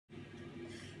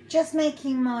Just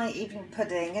making my evening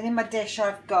pudding, and in my dish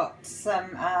I've got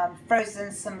some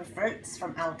frozen summer fruits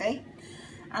from Aldi,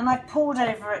 and I've poured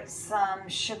over it some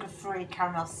sugar-free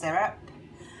caramel syrup,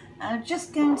 and I'm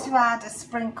just going to add a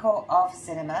sprinkle of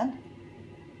cinnamon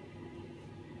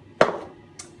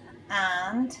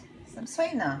and some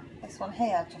sweetener. This one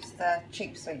here, just a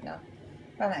cheap sweetener,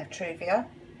 run out of Truvia.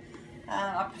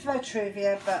 I prefer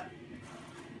Truvia, but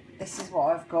this is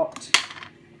what I've got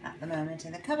at the moment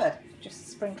in the cupboard. Just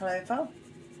sprinkle over.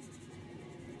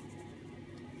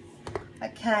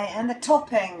 Okay, and the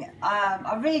topping, I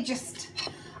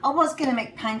was going to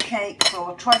make pancakes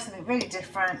or try something really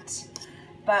different,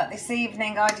 but this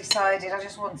evening I decided I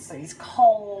just want something. It's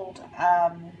cold,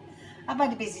 I've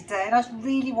had a busy day, and I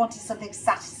really wanted something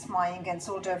satisfying and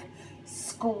sort of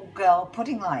schoolgirl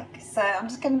pudding-like. So I'm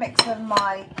just going to mix with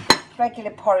my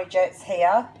regular porridge oats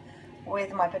here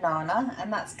with my banana,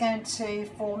 and that's going to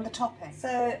form the topping.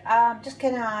 So I'm just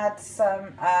going to add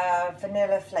some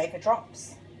vanilla flavour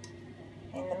drops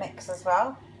in the mix as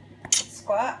well,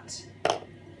 squirt,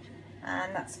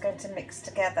 and that's going to mix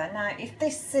together. Now if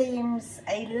this seems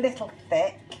a little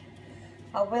thick,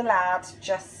 I will add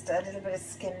just a little bit of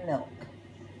skimmed milk,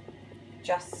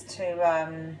 just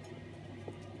to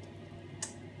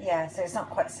yeah, so it's not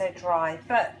quite so dry.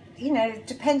 But you know,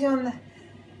 depending on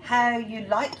how you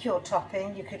like your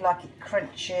topping, you could like it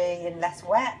crunchy and less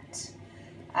wet,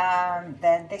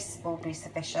 then this will be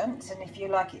sufficient. And if you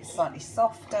like it slightly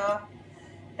softer,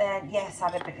 then yes,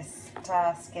 add a bit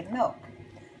of skimmed milk.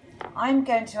 I'm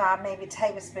going to add maybe a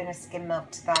tablespoon of skimmed milk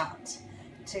to that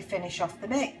to finish off the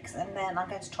mix, and then I'm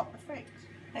going to top the fruit.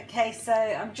 Okay, so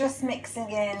I'm just mixing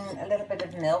in a little bit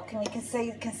of milk, and you can see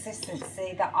the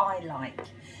consistency that I like.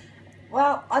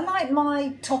 Well, I like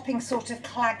my topping sort of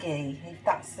claggy, if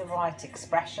that's the right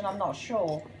expression, I'm not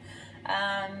sure.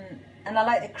 And I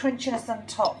like the crunchiness on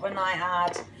top when I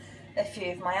add a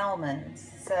few of my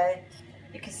almonds. So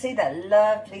you can see that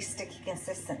lovely sticky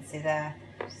consistency there.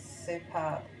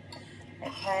 Superb.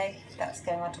 Okay, that's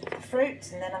going on top of the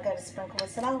fruit, and then I'm going to sprinkle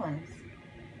with some almonds.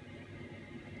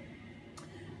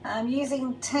 I'm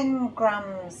using 10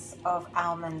 grams of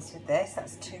almonds with this,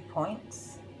 that's 2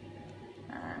 points.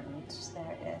 And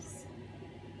there it is.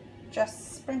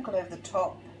 Just sprinkle over the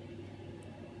top,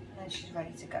 and she's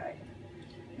ready to go.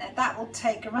 Now that will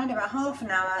take around about half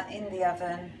an hour in the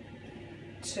oven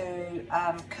to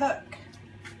cook,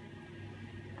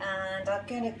 and I'm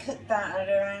going to cook that at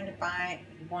around about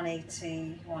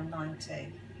 180,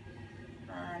 190,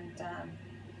 and I'm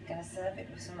going to serve it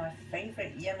with some of my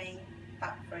favourite yummy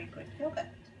fat-free Greek yogurt.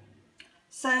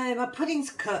 So my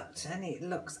pudding's cooked, and it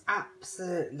looks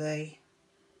absolutely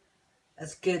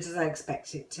as good as I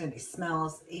expected it to, and it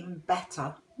smells even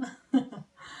better.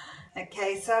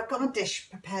 Okay, so I've got my dish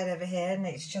prepared over here, and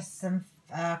it's just some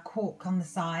quark on the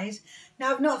side.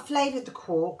 Now I've not flavoured the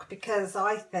quark because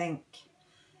I think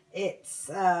it's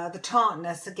the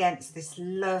tartness against this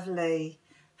lovely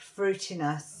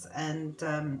fruitiness and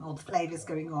all the flavours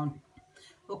going on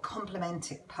will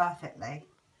complement it perfectly.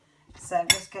 So I'm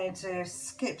just going to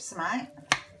scoop some out.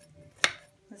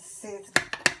 Let's see,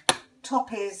 the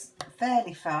top is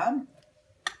fairly firm,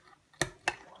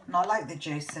 and I like the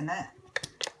juice in it.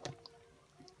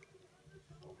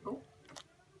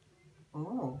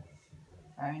 Oh,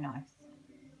 very nice.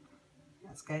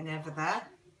 That's going over there.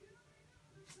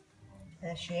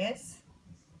 There she is.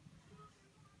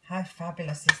 How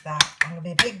fabulous is that? I'm going to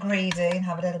be a bit greedy and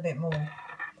have a little bit more. I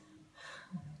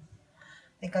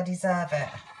think I deserve it.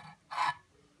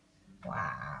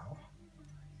 Wow.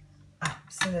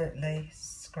 Absolutely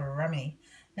scrummy.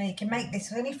 Now you can make this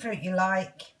with any fruit you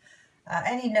like,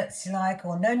 any nuts you like,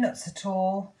 or no nuts at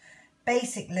all.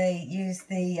 Basically use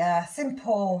the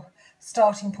simple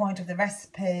starting point of the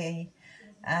recipe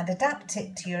and adapt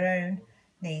it to your own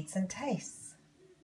needs and tastes.